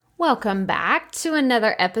Welcome back to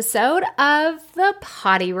another episode of the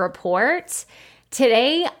Potty Report.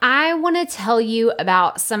 Today, I want to tell you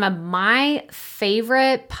about some of my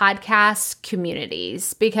favorite podcast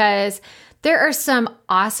communities because there are some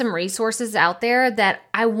awesome resources out there that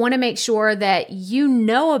I want to make sure that you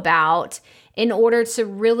know about in order to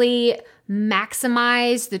really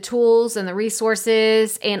maximize the tools and the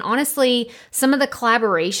resources and honestly, some of the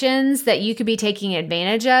collaborations that you could be taking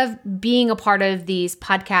advantage of being a part of these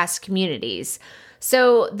podcast communities.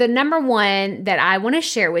 So the number one that I want to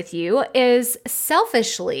share with you is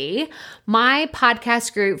selfishly my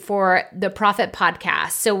podcast group for the Profit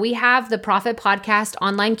Podcast. So we have the Profit Podcast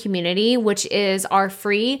online community, which is our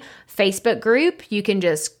free Facebook group. You can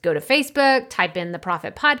just go to Facebook, type in the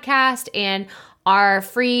Profit Podcast, and our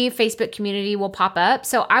free Facebook community will pop up.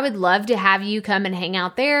 So I would love to have you come and hang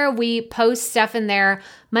out there. We post stuff in there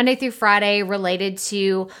Monday through Friday related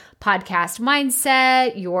to podcast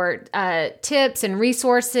mindset, your tips and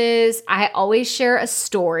resources. I always share a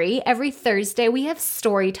story. Every Thursday we have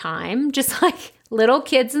story time, just like little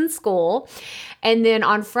kids in school. And then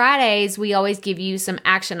on Fridays, we always give you some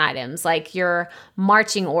action items like your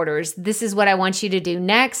marching orders. This is what I want you to do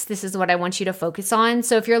next. This is what I want you to focus on.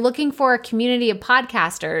 So if you're looking for a community of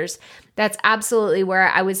podcasters, that's absolutely where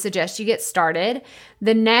I would suggest you get started.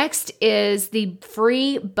 The next is the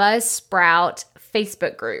free Buzzsprout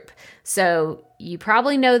Facebook group. So you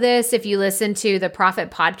probably know this if you listen to the Profit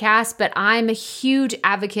Podcast, but I'm a huge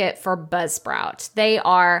advocate for Buzzsprout. They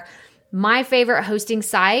are my favorite hosting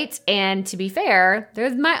site. And to be fair,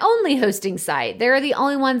 they're my only hosting site. They're the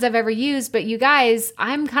only ones I've ever used. But you guys,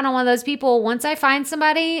 I'm kind of one of those people. Once I find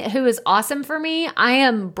somebody who is awesome for me, I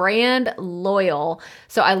am brand loyal.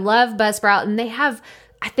 So I love Buzzsprout, and they have,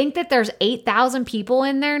 I think that there's 8,000 people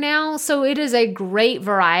in there now. So it is a great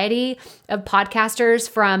variety of podcasters,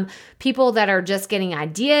 from people that are just getting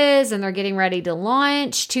ideas and they're getting ready to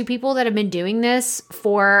launch to people that have been doing this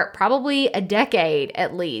for probably a decade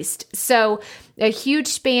at least. So a huge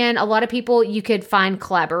span. A lot of people, you could find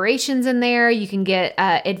collaborations in there. You can get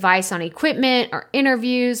advice on equipment or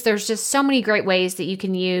interviews. There's just so many great ways that you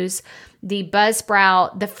can use the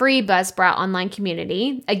Buzzsprout, the free Buzzsprout online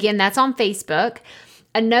community. Again, that's on Facebook.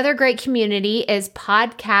 Another great community is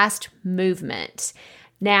Podcast Movement.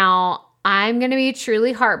 Now, I'm going to be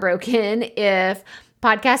truly heartbroken if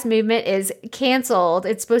Podcast Movement is canceled.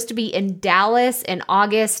 It's supposed to be in Dallas in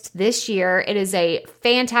August this year. It is a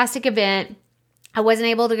fantastic event. I wasn't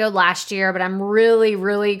able to go last year, but I'm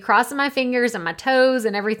really crossing my fingers and my toes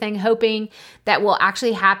and everything, hoping that will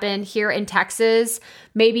actually happen here in Texas,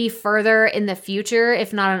 maybe further in the future,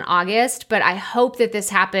 if not in August. But I hope that this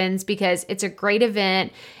happens because it's a great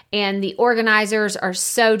event and the organizers are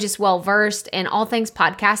so just well-versed in all things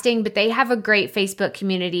podcasting, but they have a great Facebook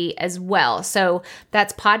community as well. So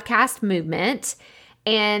that's Podcast Movement.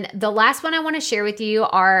 And the last one I want to share with you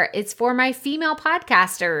it's for my female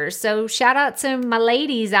podcasters. So shout out to my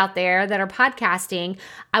ladies out there that are podcasting.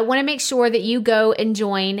 I want to make sure that you go and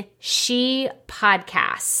join She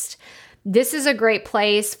Podcast. This is a great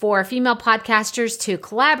place for female podcasters to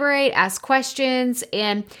collaborate, ask questions,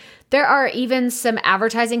 and there are even some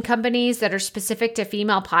advertising companies that are specific to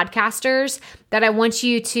female podcasters that I want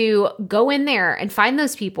you to go in there and find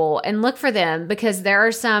those people and look for them, because there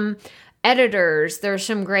are some editors, there's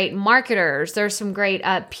some great marketers, there's some great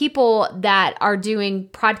people that are doing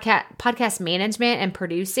podcast management and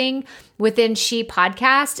producing within She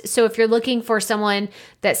Podcast. So if you're looking for someone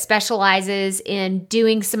that specializes in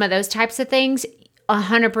doing some of those types of things,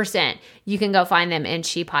 100% you can go find them in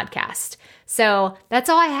She Podcast. So that's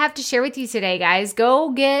all I have to share with you today, guys.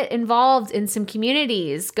 Go get involved in some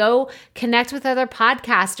communities. Go connect with other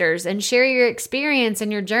podcasters and share your experience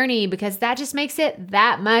and your journey, because that just makes it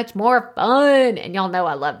that much more fun. And y'all know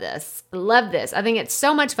I love this. I love this. I think it's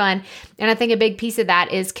so much fun. And I think a big piece of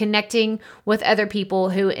that is connecting with other people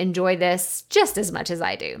who enjoy this just as much as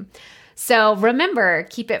I do. So remember,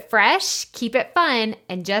 keep it fresh, keep it fun,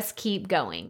 and just keep going.